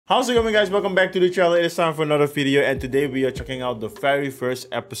How's it going, guys? Welcome back to the channel. It is time for another video, and today we are checking out the very first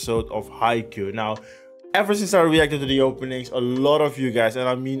episode of Haikyu. Now, ever since I reacted to the openings, a lot of you guys, and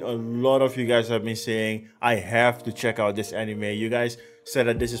I mean a lot of you guys, have been saying I have to check out this anime. You guys said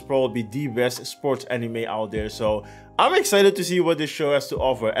that this is probably the best sports anime out there, so I'm excited to see what this show has to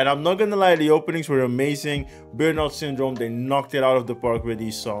offer. And I'm not gonna lie, the openings were amazing. Burnout Syndrome, they knocked it out of the park with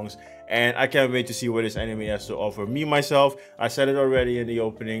these songs, and I can't wait to see what this anime has to offer. Me, myself, I said it already in the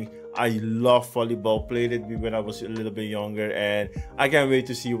opening, I love volleyball, played it when I was a little bit younger, and I can't wait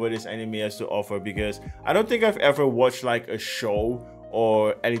to see what this anime has to offer, because I don't think I've ever watched like a show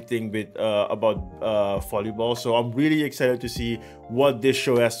or anything with about volleyball, so I'm really excited to see what this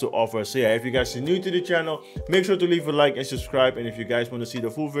show has to offer. So yeah, if you guys are new to the channel, make sure to leave a like and subscribe, and if you guys want to see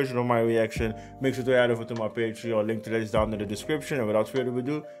the full version of my reaction, make sure to head over to my Patreon. Link to that is down in the description, and without further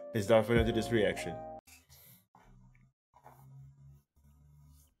ado, let's dive into this reaction.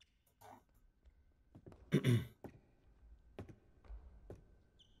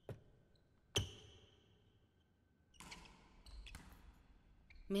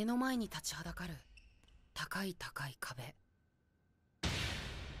 目の前に立ちはだかる高い高い壁。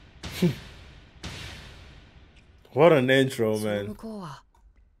What an intro, その man. 向こうは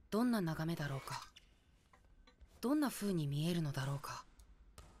どんな眺めだろうか。どんな風に見えるのだろうか。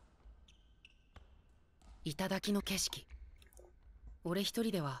頂の景色。俺一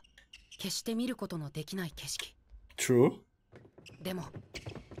人では決して見ることのできない景色。True. でも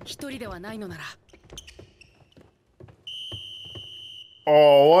一人ではないのなら。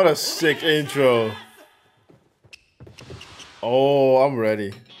 Oh, what a sick intro. Oh, I'm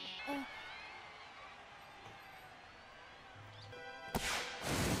ready.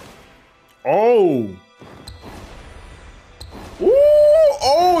 Oh. Ooh,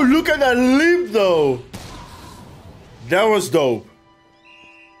 oh, look at that leap though. That was dope.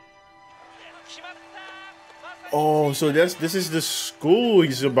 Oh, so this is the school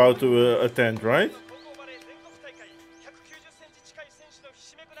he's about to attend, right?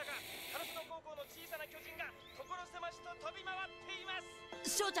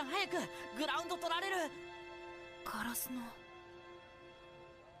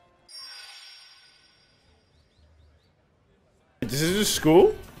 This is the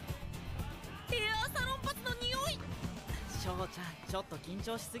school? 翔ちゃん、ちょっと緊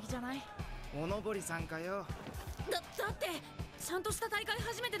張しすぎじゃない？おのぼりさんかよ。だってちゃんとした大会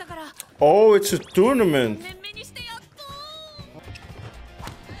初めてだから。 Oh, it's a tournament. 年目にしてやっ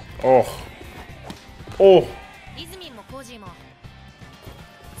と。 Oh. Oh. イズミンもコージーも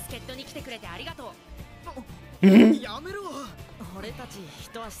助っ人に来てくれてありがとう。やめろ。俺たち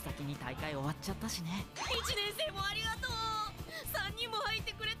一足先に大会終わっちゃったしね。1年生もありがとう。3人も入っ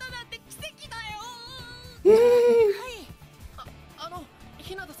てくれたなんて奇跡だよ。はい。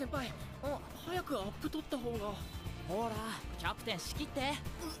日向先輩、早くアップ取った方が。ほら、キャプテン仕切って。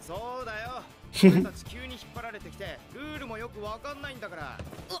そうだよ。俺たち急に引っ張られてきて、ルールもよくわかんないんだから。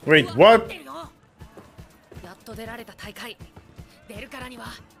Wait, what? やっと出られた大会。出るからには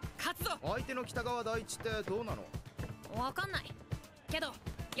勝つぞ。相手の北川大地ってどうなの？わかんない。けど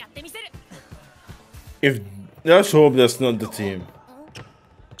やってみせる。 If let's hope that's not the team.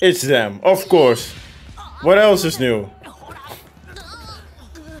 It's them, of course. What else is new?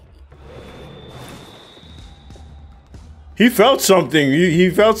 He felt something. He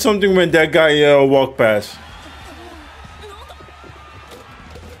felt something when that guy walked past.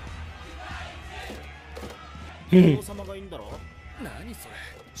 King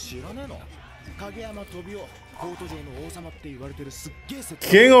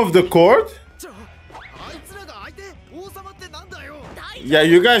of the court? Yeah,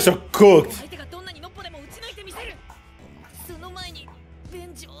 you guys are cooked.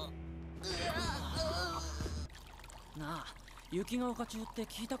 雪が丘中って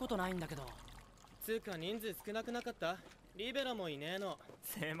聞いたことないんだけど。つうか人数少なくなかった？リベロもいねえの。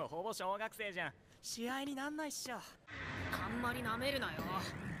でもほぼ小学生じゃん。試合になんないっしょ。あんまり舐めるなよ。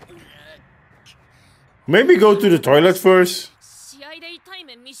 Maybe go to the toilet first. 試合で痛い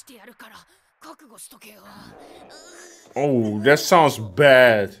目見してやるから覚悟しとけよ。 Oh, that sounds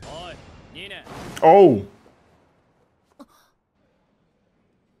bad. おい、2年。 Oh.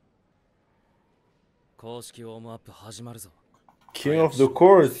 公式ウォームアップ始まるぞ。 King of the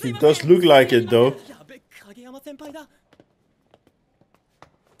court. He does look like it though. やべ、影山先輩だ。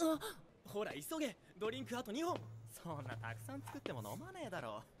ほら急げ。ドリンクあと2本。そんなたくさん作っても飲まねえだ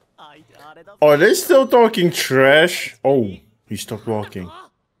ろ。相手あれだぞ。 Are they still talking trash? Oh, he stopped walking.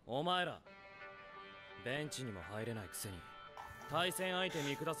 お前らベンチにも入れないくせに対戦相手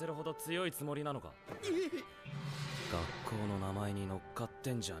見下せるほど強いつもりなのか。学校の名前に乗っかっ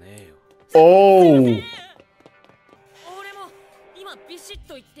てんじゃねえよ。Oh. 俺も今ビシッ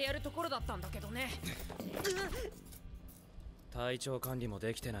と言ってやるところだったんだけどね。体調管理も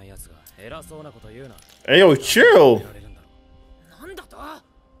できてないやつが偉そうなこと言うな。Hey, yo, chill. なんだと。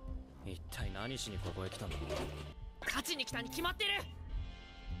一体何しにここへ来たんだ。勝ちに来たに決まってる。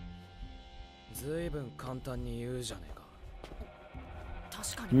ずいぶん簡単に言うじゃねえか。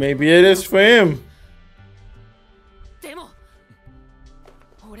確かに。 Maybe it is for him. でも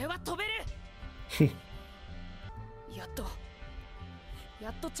俺は飛べる。やっ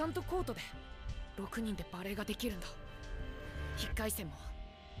とちゃんとコートで6人でバレーができるんだ。1回戦も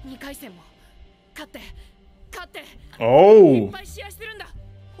2回戦も勝っていっ Oh. ぱい試合してるんだ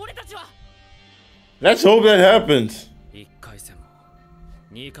俺たちは。 Let's hope that happens. 1回戦も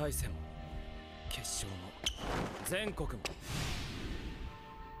2回戦も決勝も全国も。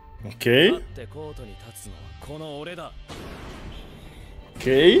 Okay. 勝ってコートに立つのはこの俺だ。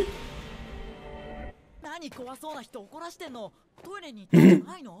 Okay. 何怖そうな人怒らしてんの。トイレに行ったんじゃ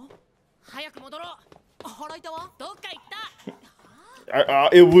ないの？早く戻ろう。腹痛は？どっか行った。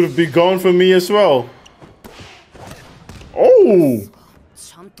 It would be gone for me as well. Oh.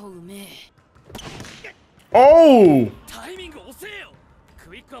 ちゃんとうめえ。 Oh. タイミング遅えよ。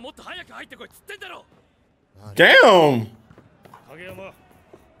クイックはもっと早く入ってこいっつってんだろ。 Damn. 影山、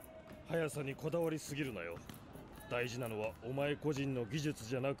速さにこだわりすぎるなよ。大事なのはお前個人の技術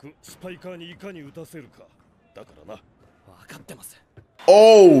じゃなくスパイカーにいかに打たせるかだからな。分かってます。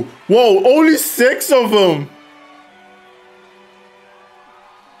 Oh. Whoa. Only 6 of them.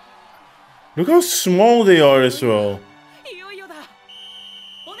 Look how small they are as well. いよいよだ。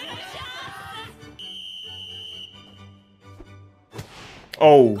お願いします。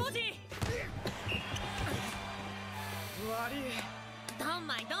 Oh. コージー。ドン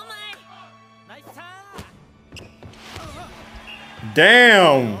マイ。ナイスさ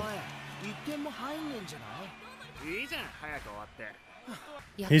Damn. 1点も入んねえんじゃない？いいじゃん、早く終わって。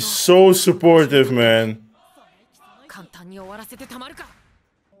やっと He's so supportive, man. 簡単に終わらせてたまるか。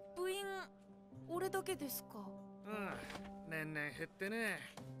部員俺だけですか。年々減ってね。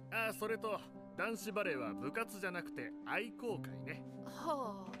あ、それと男子バレーは部活じゃなくて愛好会ね。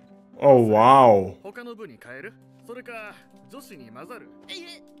はあ。 Oh, wow. 他の部に変える？それか女子に混ざる？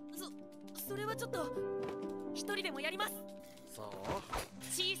それはちょっと一人でもやります。そう？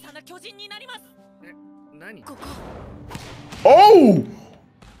小さな巨人になります。え、何？ここ Oh.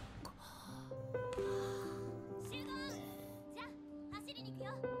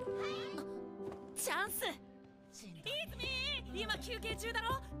 チャンス。今休憩中だ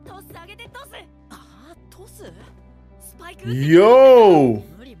ろ。トス上げてトス。ああ、トス？スパイク。 Yo.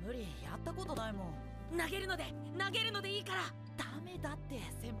 無理やったことないもん。投げるのでいいから。ダメだって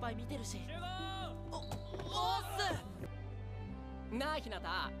先輩見てるし。おっす。なあひな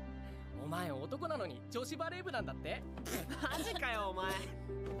た、お前男なのに女子バレー部なんだって。マジかよお前。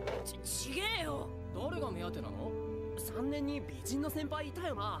ちげえよ。誰が目当てなの？3年に美人の先輩いた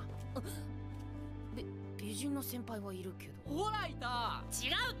よな。美人の先輩はいるけど。ほらいた。違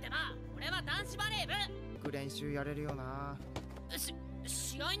うってば。俺は男子バレー部。練習やれるよな。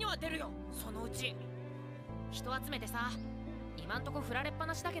試合には出るよ。そのうち人集めてさ。今んとこ振られっぱ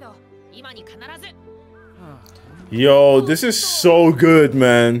なしだけど今に必ず。 Yo, this is so good,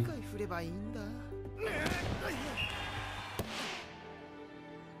 man. 振ればいいんだ。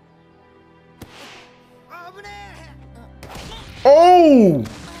危ねえ。 Oh.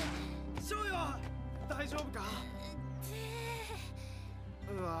 ショウよ、大丈夫か？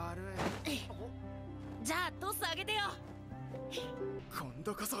悪い。じゃあトス上げてよ。今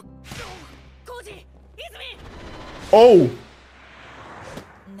度こそ。コージ、泉。 Oh.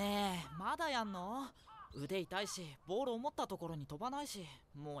 ねえ、まだやんの？腕痛いし、ボール思ったところに飛ばないし、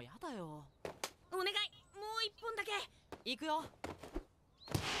もうやだよ。お願い、もう一本だけ。行くよ。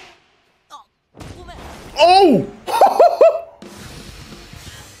あ、ごめん。 Oh.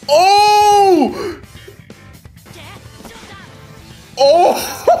 Oh. ジョー Oh.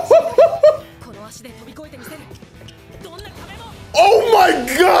 この足で飛び越えてみせる。どんな壁も。 Oh my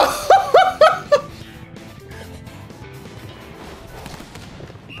god.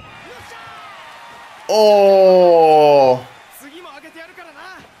 Oh. 次も上げてやるからな。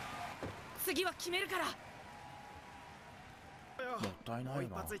次は決めるから。もったいないな。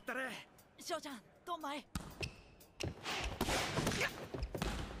一発いったれ。しょうちゃん、ドンマイ。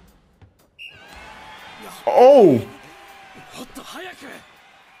Oh. もっと早く。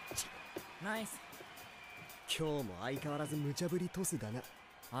ナイス。今日も相変わらず無茶ぶりトスだな。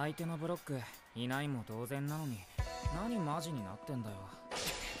相手のブロックいないも同然なのに何マジになってんだよ。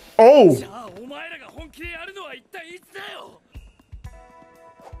 Oh! じゃあお前らが本気でやるのは一体いつだよ。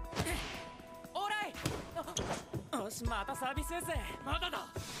オーライ。よし、またサービスエース。まだだ。あ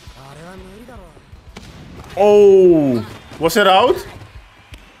れは無理だろう。 Oh! Was it out?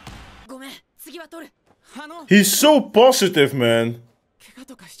 ごめん、次は取る。He's so positive, man. 怪我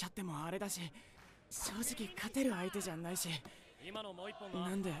とかしちゃってもあれだし、正直勝てる相手じゃないし。今のもう一本が。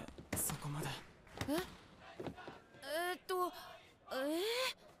なんでそこまで。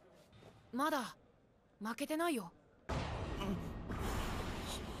まだ負けてないよ。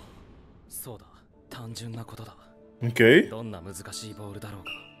そうだ、単純なことだ。 Okay. どんな難しいボールだろう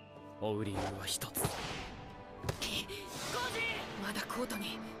が追う理由は一つ。まだコート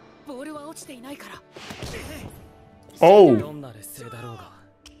にボールは落ちていないから。 Oh! どんな劣勢だろうが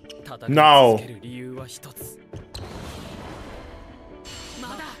戦い Now 続ける理由は一つ。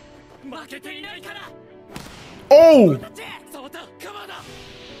まだ負けていないから。 Oh!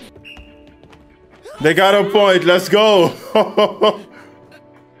 They got a point. Let's go.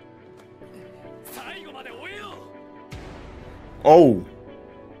 最後まで追えよ。 Oh.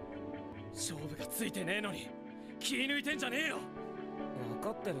 勝負がついてねえのに気抜いてんじゃねえよ。分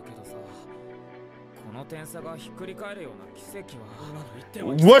かってるけどさ、この点差がひっくり返るような奇跡は。今の一点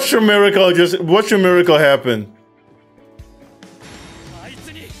は What's your miracle? What's your miracle happened? あい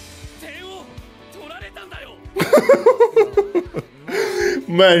つに点を取られたんだよ。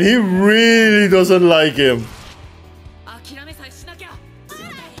Man, he really doesn't like him. 諦めさえしなきゃ。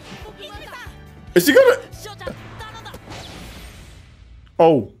 Is he gonna? 翔ちゃん、頼んだ。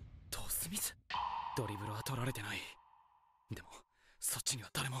 Oh. トスミス。ドリブルは取られてない。でもそっちには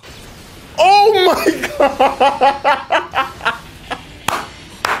誰も。 Oh my god.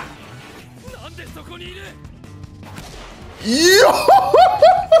 なんでそこにいる。 Yo.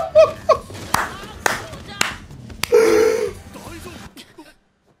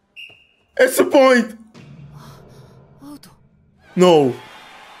 It's a point. アウト。 No.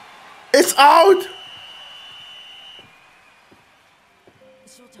 It's out.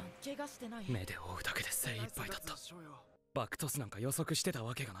 翔ちゃん、怪我してない。目で追うだけで精一杯だった。バックトスなんか予測してた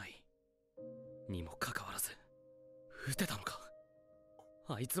わけがない。にもかかわらず打てたのか。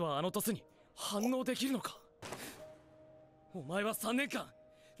あいつはあのトスに反応できるのか。お前は3年間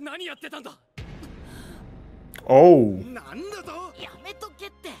何やってたんだ。 Oh. なんだと。やめとけっ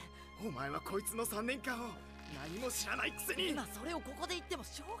て。お前はこいつの3年間を何も知らないくせに。今それをここで言っても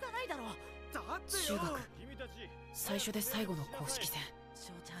しょうがないだろう。だって中学よ。君たち最初で最後の公式戦。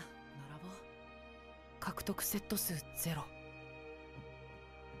翔ちゃん、並ぼう。獲得セット数0。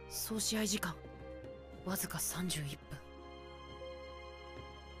総試合時間わずか31分。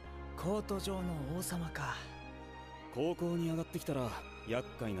コート上の王様か。高校に上がってきたら厄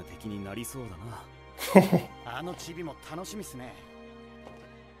介な敵になりそうだな。あのチビも楽しみっすね。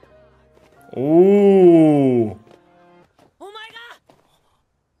 Oh.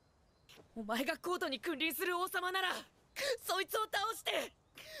 お前がコートに君臨する王様ならそいつを倒して俺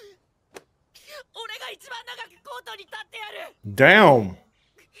が一番長くコートに立ってやる。 Damn.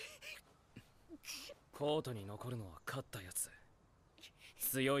 コートに残るのは勝ったやつ。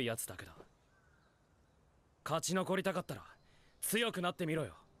強いやつだけだ。勝ち残りたかったら強くなってみろ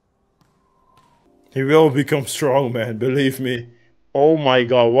よ。 He will become strong, man. Believe me. Oh my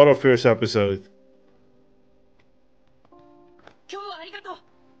god, what a fierce episode. 今日はありがとう。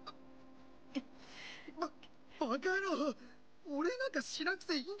バカ野郎。俺なんかしなく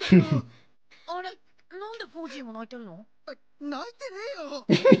ていいんだよ。あれ、なんでフォージーも泣いてるの？泣いてねえ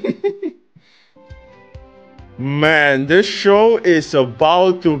よ。 Man, this show is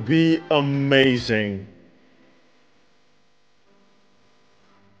about to be amazing.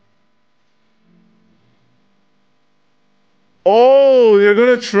 Oh, you're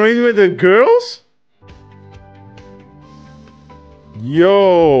gonna train with the girls?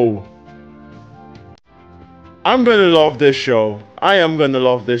 Yo. I'm gonna love this show. I am gonna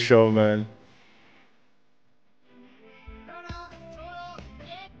love this show, man.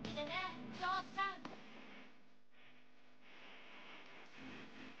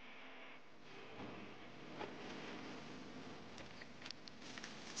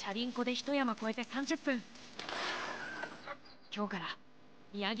 チャリンコで一山越えて30分。今日から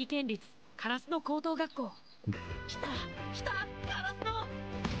宮城県立烏野高等学校。来た烏野。こ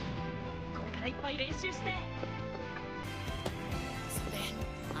れからいっぱい練習して。それで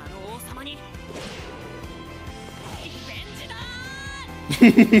あの王様にリベンジだ。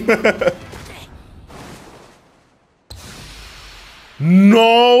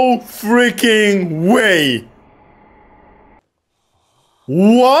No freaking way!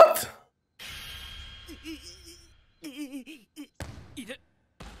 What?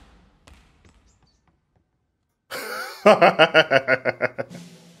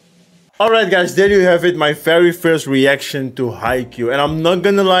 Alright guys, there you have it, my very first reaction to Haikyu. And I'm not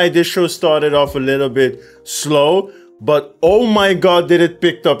gonna lie, this show started off a little bit slow, but oh my god did it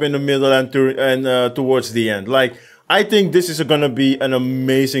picked up in the middle and towards the end. Like, I think this is gonna be an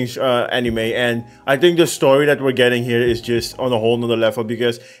amazing anime, and I think the story that we're getting here is just on a whole nother level,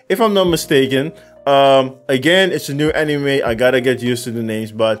 because if I'm not mistaken, again, it's a new anime, I gotta get used to the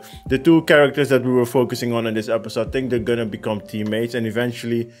names, but the two characters that we were focusing on in this episode, I think they're gonna become teammates and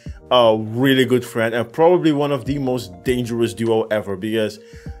eventually a really good friend, and probably one of the most dangerous duo ever. Because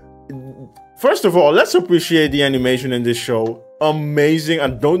first of all, let's appreciate the animation in this show. Amazing. I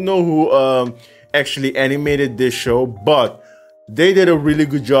don't know who actually animated this show, but they did a really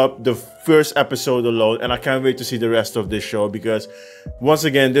good job the first episode alone, and I can't wait to see the rest of this show, because once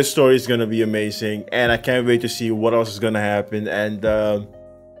again, this story is gonna be amazing, and I can't wait to see what else is gonna happen. And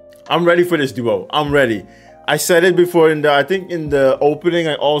I'm ready for this duo. I'm ready. I said it before I think in the opening,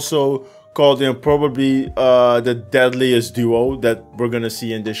 I also called them probably the deadliest duo that we're gonna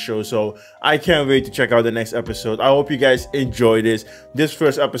see in this show. So I can't wait to check out the next episode. I hope you guys enjoyed this. This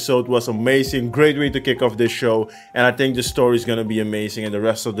first episode was amazing. Great way to kick off this show, and I think the story is gonna be amazing, and the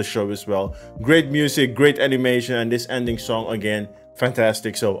rest of the show as well. Great music, great animation, and this ending song again,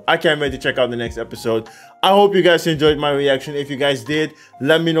 fantastic. So I can't wait to check out the next episode. I hope you guys enjoyed my reaction. If you guys did,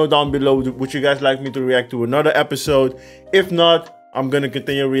 let me know down below. Would you guys like me to react to another episode? If not, I'm gonna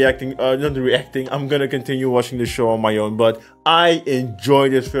continue I'm gonna continue watching the show on my own, but I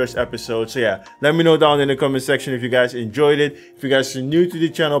enjoyed this first episode. So yeah, let me know down in the comment section if you guys enjoyed it. If you guys are new to the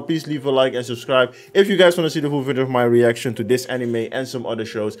channel, please leave a like and subscribe. If you guys want to see the full video of my reaction to this anime and some other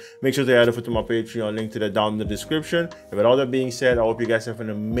shows, make sure to head over to my Patreon, link to that down in the description. And with all that being said, I hope you guys have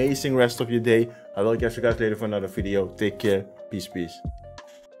an amazing rest of your day. I will catch you guys later for another video. Take care. Peace.